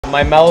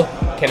My mouth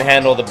can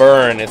handle the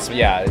burn. It's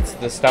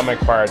the stomach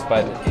part,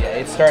 but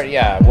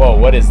whoa,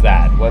 what is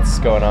that? What's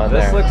going on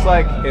there? This looks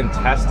like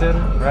intestine,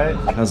 right?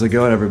 How's it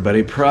going,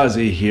 everybody?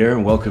 Prazi here,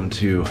 and welcome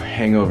to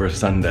Hangover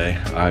Sunday.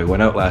 I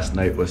went out last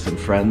night with some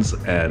friends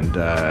and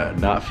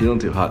not feeling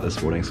too hot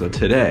this morning, so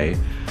today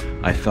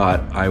I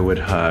thought I would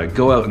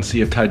go out and see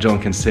if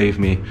Taichung can save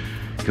me,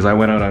 because I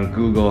went out on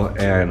Google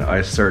and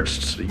I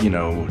searched,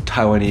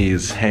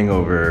 Taiwanese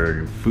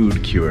hangover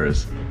food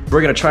cures. We're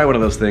gonna try one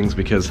of those things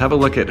because have a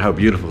look at how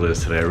beautiful it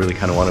is today. I really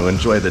kind of want to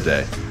enjoy the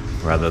day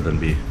rather than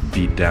be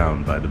beat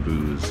down by the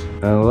booze.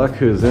 And look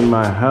who's in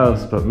my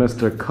house but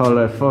Mr.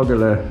 Kole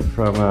Fogele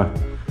from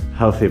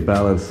Healthy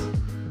Balance.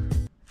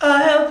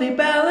 A healthy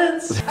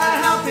balance. A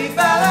healthy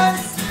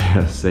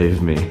balance.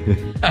 Save me.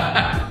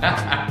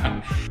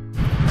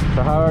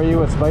 So how are you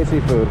with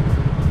spicy food?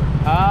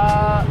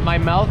 My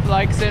mouth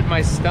likes it,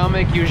 my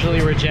stomach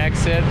usually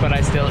rejects it, but I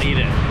still eat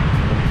it.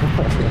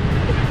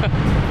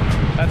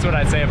 That's what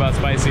I'd say about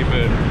spicy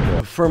food.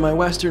 For my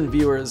Western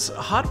viewers,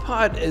 hot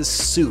pot is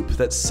soup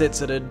that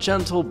sits at a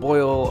gentle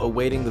boil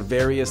awaiting the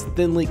various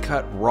thinly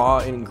cut raw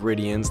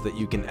ingredients that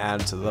you can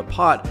add to the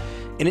pot,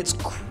 and it's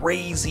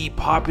crazy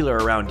popular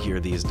around here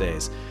these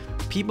days.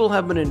 People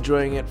have been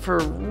enjoying it for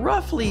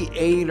roughly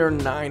 800 or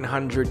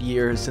 900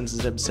 years since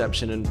its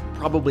inception in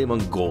probably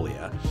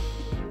Mongolia.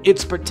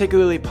 It's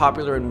particularly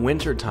popular in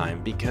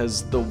wintertime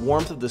because the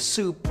warmth of the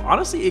soup,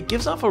 honestly, it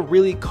gives off a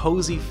really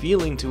cozy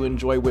feeling to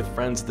enjoy with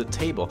friends at the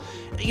table.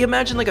 You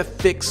imagine like a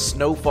thick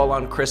snowfall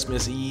on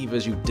Christmas Eve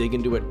as you dig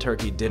into a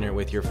turkey dinner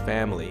with your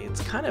family. It's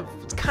kind of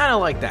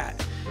like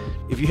that.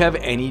 If you have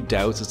any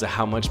doubts as to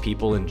how much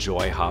people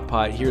enjoy hot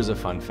pot, here's a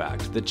fun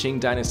fact. The Qing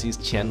Dynasty's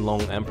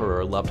Qianlong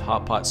Emperor loved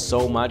hot pot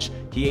so much,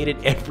 he ate it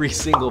every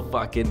single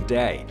fucking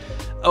day.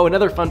 Oh,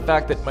 another fun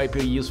fact that might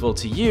be useful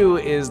to you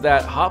is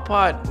that hot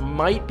pot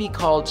might be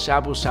called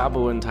shabu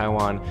shabu in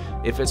Taiwan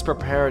if it's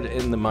prepared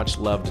in the much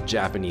loved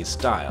Japanese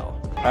style.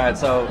 Alright,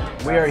 so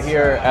we are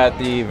here at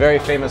the very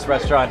famous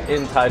restaurant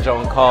in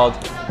Taichung called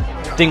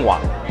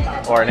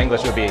Dingwa, or in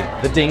English would be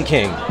the Ding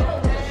King.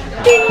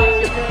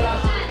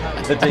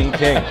 The Ding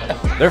King.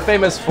 They're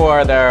famous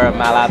for their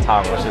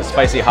malatang, which is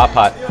spicy hot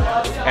pot.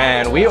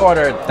 And we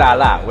ordered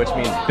dala, which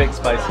means big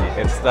spicy.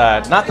 It's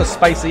not the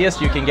spiciest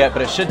you can get,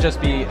 but it should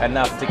just be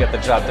enough to get the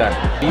job done.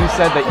 You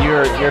said that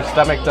your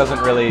stomach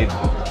doesn't really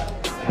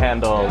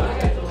handle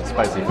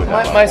spicy food.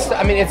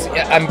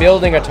 I'm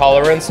building a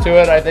tolerance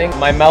to it, I think.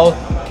 My mouth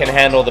can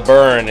handle the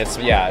burn. It's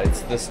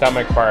the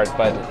stomach part,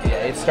 but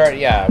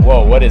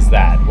whoa, what is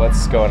that?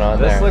 What's going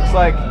on there? This looks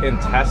like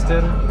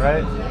intestine,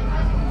 right?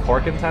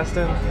 Pork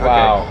intestine?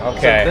 Wow,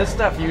 okay. So this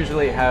stuff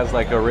usually has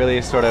like a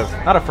really sort of,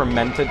 not a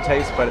fermented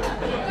taste, but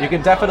you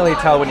can definitely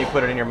tell when you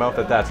put it in your mouth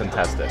that that's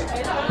intestine.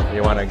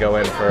 You want to go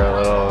in for a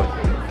little...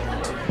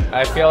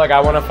 I feel like I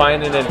want to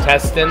find an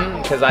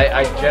intestine because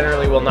I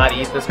generally will not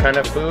eat this kind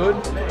of food.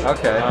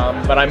 Okay.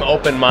 But I'm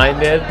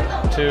open-minded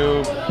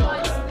to...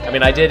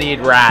 I did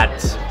eat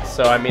rat,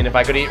 so if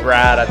I could eat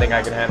rat, I think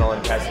I could handle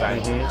intestine.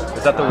 Mm-hmm.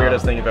 Is that the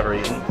weirdest thing you've ever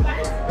eaten?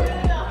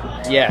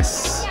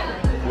 Yes.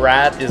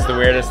 Rat is the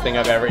weirdest thing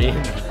I've ever eaten.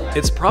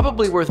 It's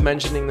probably worth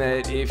mentioning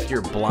that if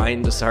you're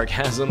blind to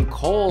sarcasm,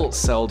 Cole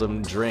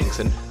seldom drinks,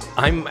 and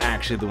I'm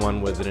actually the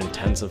one with an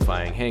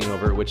intensifying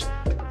hangover, which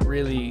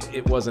really,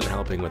 it wasn't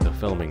helping with the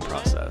filming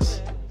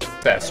process.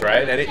 That's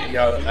right, and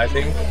I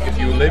think if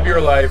you live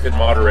your life in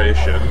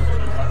moderation,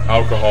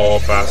 alcohol,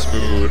 fast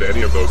food,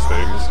 any of those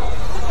things,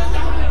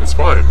 it's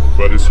fine.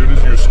 But as soon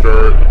as you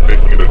start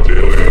making it a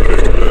daily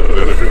thing,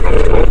 then it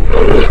becomes a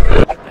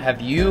problem. Have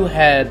you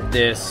had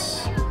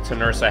this to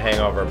nurse a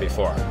hangover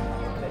before?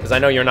 Because I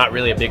know you're not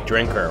really a big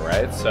drinker,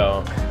 right?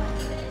 So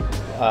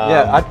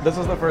this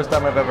is the first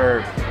time I've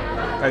ever,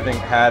 I think,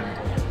 had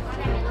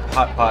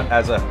hot pot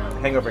as a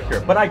hangover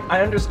cure. But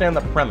I understand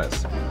the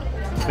premise,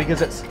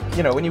 because it's,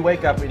 when you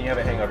wake up and you have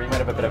a hangover, you might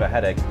have a bit of a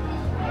headache,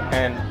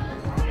 and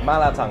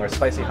malatang, or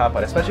spicy hot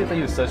pot, especially if they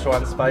use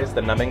Sichuan spice,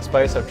 the numbing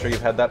spice, I'm sure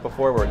you've had that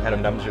before, where it kind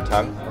of numbs your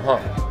tongue.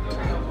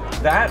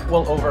 That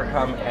will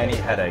overcome any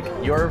headache.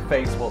 Your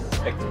face will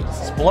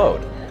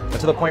explode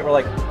to the point where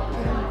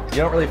you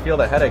don't really feel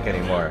the headache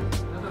anymore,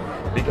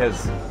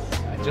 because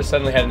I just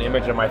suddenly had an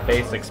image of my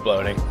face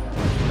exploding.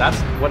 That's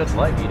what it's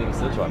like eating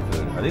Sichuan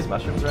food. Are these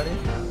mushrooms ready?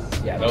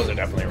 Yeah, those are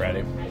definitely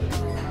ready.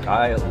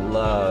 I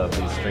love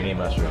these stringy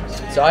mushrooms.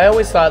 So I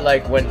always thought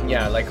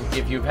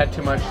if you've had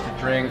too much to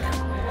drink,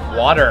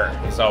 water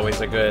is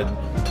always a good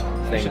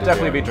thing. You should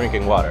definitely be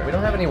drinking water. We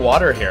don't have any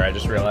water here, I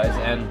just realized,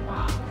 and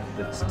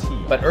it's tea.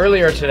 But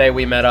earlier today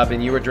we met up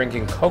and you were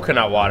drinking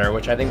coconut water,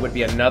 which I think would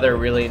be another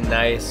really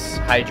nice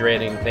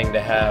hydrating thing to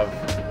have.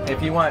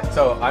 If you want,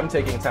 so I'm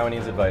taking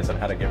Taiwanese advice on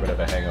how to get rid of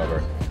a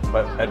hangover,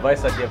 but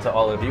advice I give to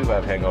all of you who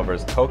have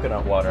hangovers,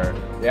 coconut water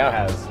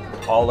has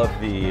all of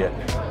the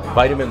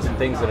vitamins and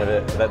things in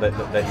it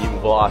that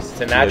you've lost.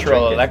 It's a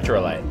natural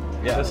electrolyte.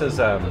 Yeah, this is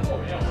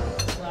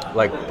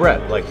like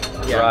bread,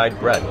 dried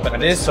bread. But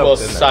this will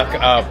suck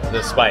up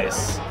the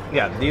spice.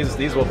 Yeah,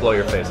 these will blow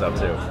your face up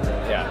too.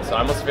 Yeah, so I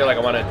almost feel like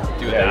I want to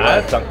do that. Yeah, you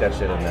want to dunk that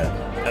shit in there.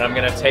 And I'm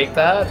going to take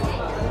that.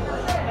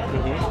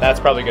 That's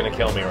probably gonna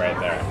kill me right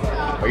there.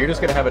 Or you're just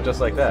gonna have it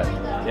just like that.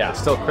 Yeah. It's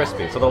still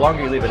crispy. So the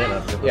longer you leave it in, the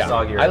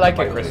soggier. I like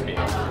it crispy. Ooh,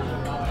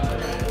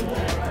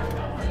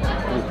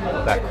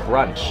 that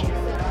crunch.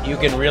 You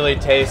can really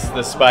taste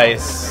the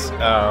spice. Is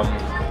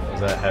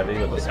that heavy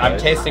with the spice? I'm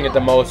tasting it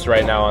the most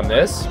right now on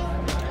this.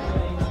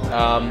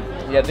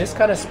 Yeah, this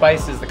kind of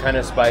spice is the kind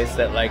of spice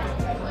that like,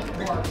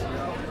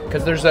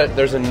 because there's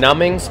a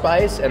numbing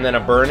spice and then a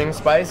burning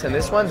spice, and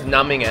this one's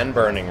numbing and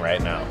burning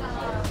right now.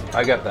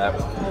 I get that.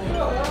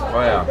 Oh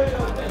yeah.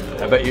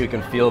 I bet you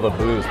can feel the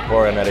booze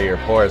pouring out of your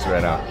pores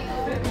right now.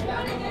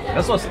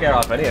 This will scare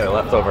off any of the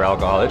leftover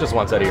alcohol. It just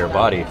wants out of your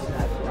body.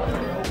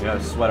 You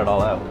gotta sweat it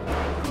all out.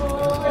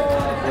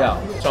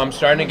 Yeah. So I'm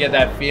starting to get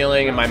that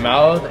feeling in my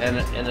mouth and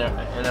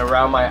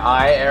around my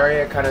eye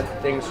area, kind of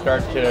things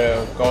start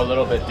to go a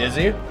little bit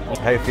dizzy.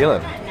 How you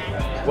feeling?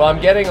 Well, I'm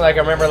getting like, I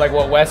remember like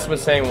what Wes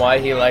was saying, why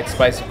he likes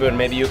spicy food.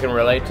 Maybe you can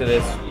relate to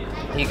this.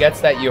 He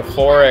gets that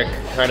euphoric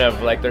kind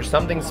of like, there's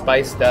something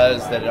spice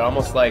does that it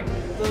almost like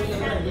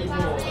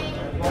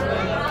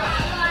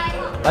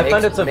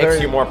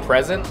makes you more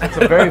present. It's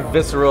a very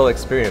visceral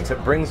experience.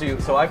 It brings you.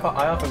 So I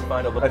often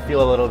find I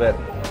feel a little bit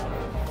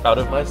out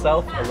of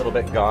myself, a little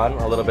bit gone,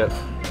 a little bit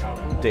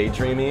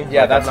daydreamy.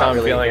 Yeah, like that's how I'm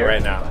really feeling here.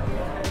 right now.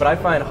 But I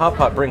find hot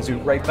pot brings you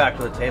right back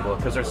to the table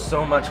because there's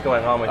so much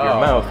going on with your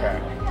mouth.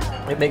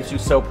 Okay. It makes you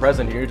so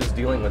present. You're just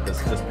dealing with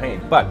this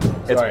pain. But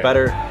it's Sorry.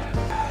 better.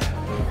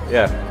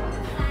 Yeah.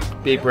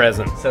 Be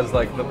present. Says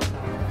like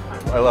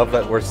I love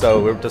that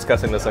we're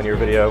discussing this on your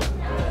video.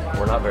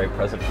 We're not very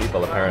present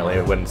people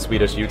apparently when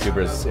Swedish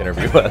YouTubers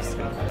interview us.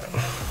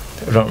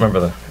 I don't remember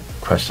the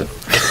question.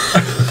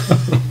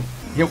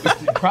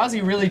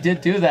 Prozzy really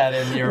did do that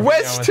in your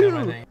Wes video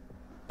with too. him,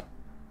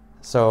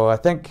 So I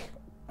think,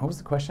 what was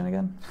the question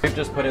again? We've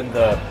just put in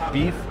the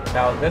beef.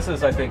 Now this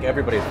is, I think,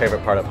 everybo's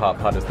favorite part of hot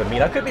pot is the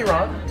meat. I could be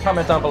wrong.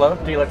 Comment down below.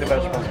 Do you like the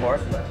vegetables more,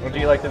 or do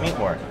you like the meat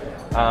more?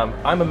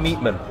 I'm a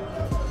meatman.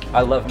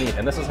 I love meat,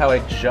 and this is how I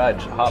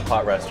judge hot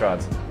pot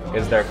restaurants: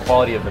 is their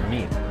quality of the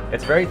meat.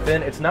 It's very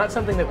thin. It's not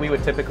something that we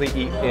would typically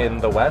eat in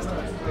the West,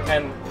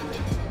 and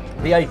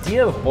the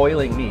idea of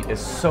boiling meat is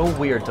so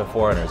weird to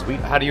foreigners.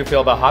 How do you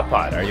feel about hot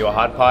pot? Are you a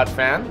hot pot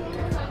fan?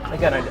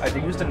 Again, I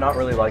used to not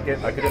really like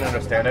it. I couldn't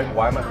understand it.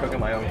 Why am I cooking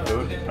my own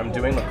food? I'm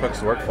doing the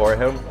cook's work for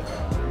him.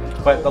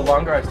 But the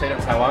longer I've stayed in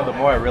Taiwan, the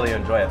more I really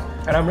enjoy it.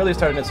 And I'm really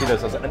starting to see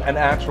this as an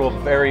actual,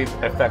 very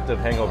effective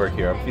hangover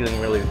cure. I'm feeling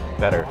really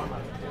better.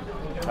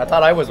 I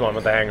thought I was one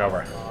with the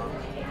hangover.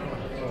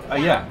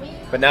 Yeah.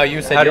 But now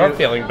you said you're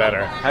feeling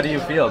better. How do you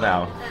feel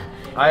now?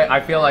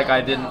 I feel like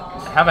I didn't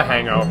have a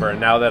hangover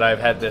now that I've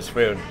had this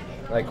food.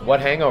 Like,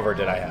 what hangover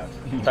did I have?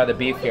 Try the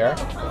beef here.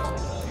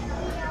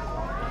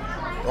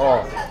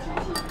 Oh,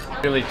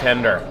 really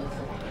tender.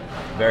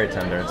 Very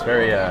tender. It's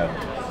very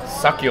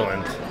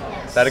succulent.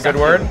 Is that a good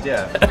word?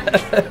 Yeah.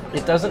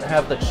 It doesn't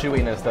have the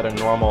chewiness that a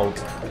normal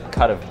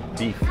cut of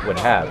beef would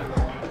have.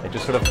 It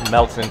just sort of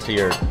melts into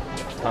your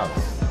tongue.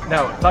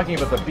 Now, talking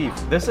about the beef,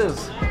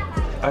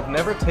 I've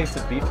never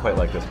tasted beef quite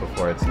like this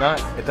before.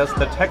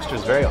 The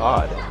texture's very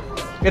odd.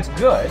 It's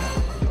good,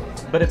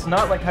 but it's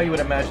not like how you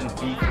would imagine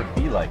beef would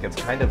be like. It's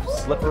kind of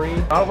slippery.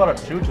 Not a lot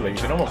of chew to it. You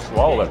can almost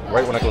swallow it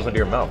right when it goes into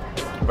your mouth.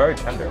 Very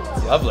tender.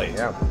 It's lovely,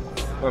 yeah.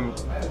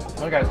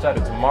 Like I said,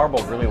 it's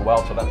marbled really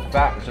well, so that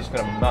fat is just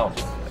gonna melt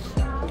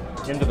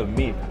into the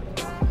meat.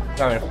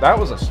 I mean, if that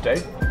was a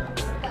steak,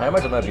 I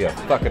imagine that'd be a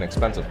fucking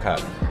expensive cut.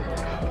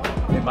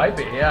 It might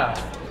be, yeah.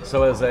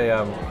 So as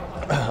a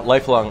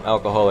lifelong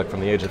alcoholic from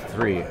the age of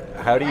 3,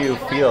 how do you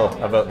feel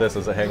about this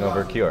as a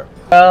hangover cure?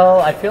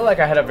 Well, I feel like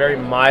I had a very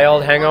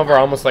mild hangover,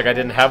 almost like I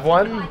didn't have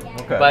one.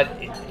 Okay. But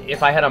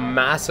if I had a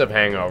massive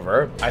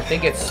hangover, I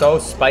think it's so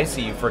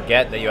spicy you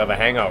forget that you have a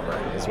hangover,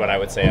 is what I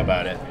would say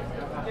about it.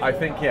 I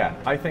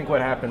think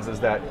what happens is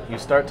that you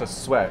start to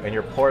sweat and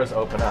your pores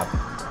open up.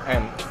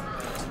 And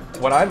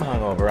when I'm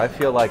hungover, I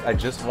feel like I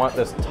just want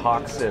this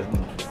toxin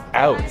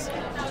out.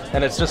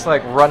 And it's just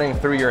like running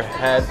through your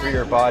head, through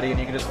your body, and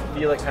you can just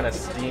feel it kind of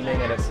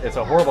steaming, and it's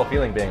a horrible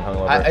feeling being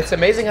hungover. It's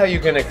amazing how you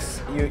can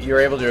you're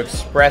able to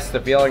express the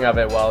feeling of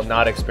it while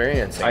not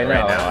experiencing it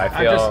right now. I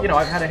feel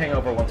I've had a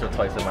hangover once or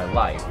twice in my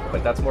life,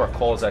 but that's more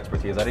Cole's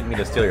expertise. I didn't mean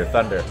to steal your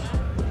thunder.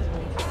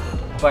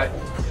 But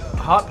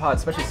hot pot,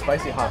 especially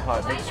spicy hot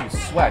pot, makes you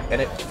sweat, and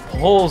it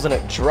pulls and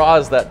it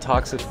draws that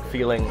toxic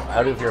feeling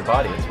out of your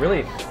body.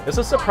 This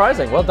is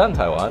surprising. Well done,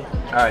 Taiwan.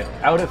 All right,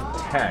 out of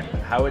 10,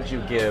 how would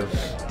you give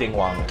Ding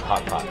Wang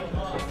hot pot,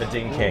 the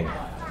Ding King?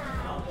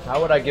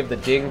 How would I give the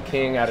Ding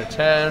King out of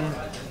 10?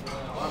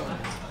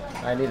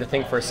 I need to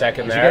think for a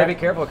second there. You gotta be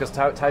careful because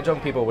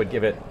Taichung people would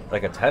give it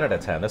like a 10 out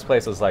of 10. This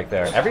place is like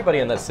everybody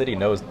in this city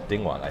knows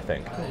Ding Wang, I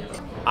think.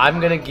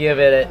 I'm gonna give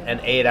it an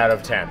 8 out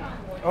of 10.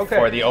 Okay.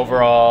 For the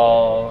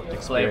overall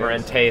flavor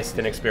and taste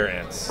and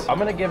experience. I'm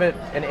gonna give it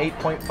an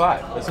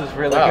 8.5. This is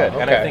really Wow, good.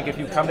 And I okay. think if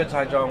you come to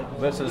Taichung,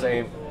 this is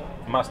a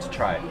must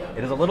try.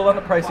 It is a little on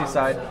the pricey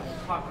side.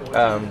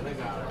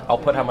 I'll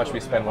put how much we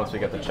spend once we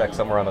get the check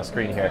somewhere on the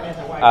screen here.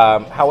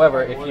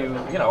 However, if you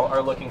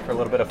are looking for a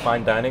little bit of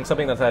fine dining,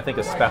 something that I think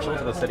is special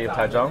to the city of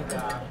Taichung,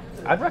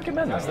 I'd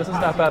recommend this. This is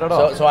not bad at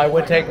all. So I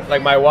would take,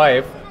 like, my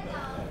wife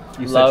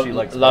You said she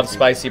likes loves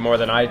spicy more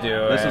than I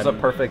do. This is a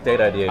perfect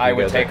date idea. If I you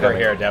would guys take are her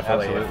coming. here,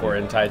 definitely. Absolutely. If we're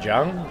in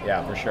Taichung,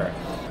 yeah, for sure.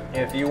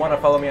 If you want to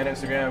follow me on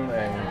Instagram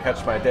and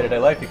catch my day-to-day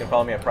life, you can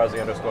follow me at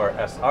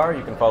Prozzy_SR.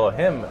 You can follow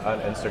him on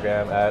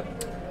Instagram at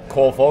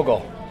Cole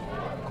Fogle.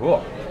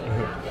 Cool.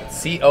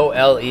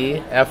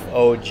 COLEFOGLE,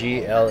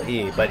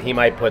 but he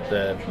might put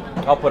the...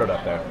 I'll put it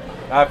up there.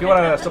 If you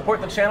want to support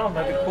the channel,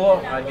 that'd be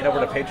cool. Get over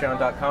to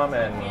patreon.com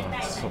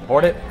and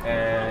support it.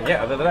 And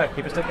yeah, other than that,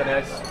 keep it sticking,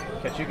 guys.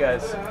 Catch you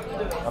guys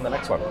on the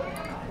next one.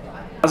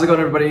 How's it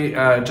going, everybody?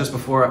 Just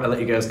before I let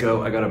you guys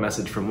go, I got a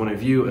message from one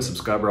of you, a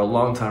subscriber, a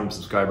long-time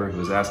subscriber, who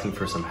was asking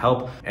for some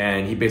help.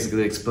 And he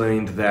basically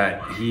explained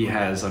that he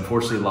has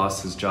unfortunately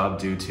lost his job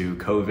due to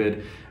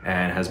COVID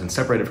and has been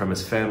separated from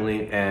his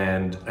family.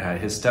 And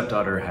his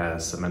stepdaughter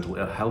has some mental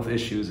health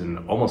issues and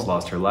almost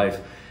lost her life.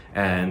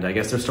 And I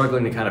guess they're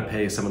struggling to kind of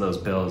pay some of those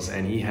bills.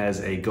 And he has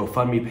a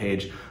GoFundMe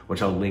page,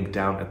 which I'll link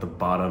down at the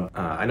bottom.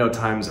 I know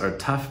times are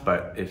tough,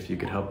 but if you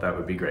could help, that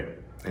would be great.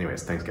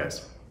 Anyways, thanks,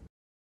 guys.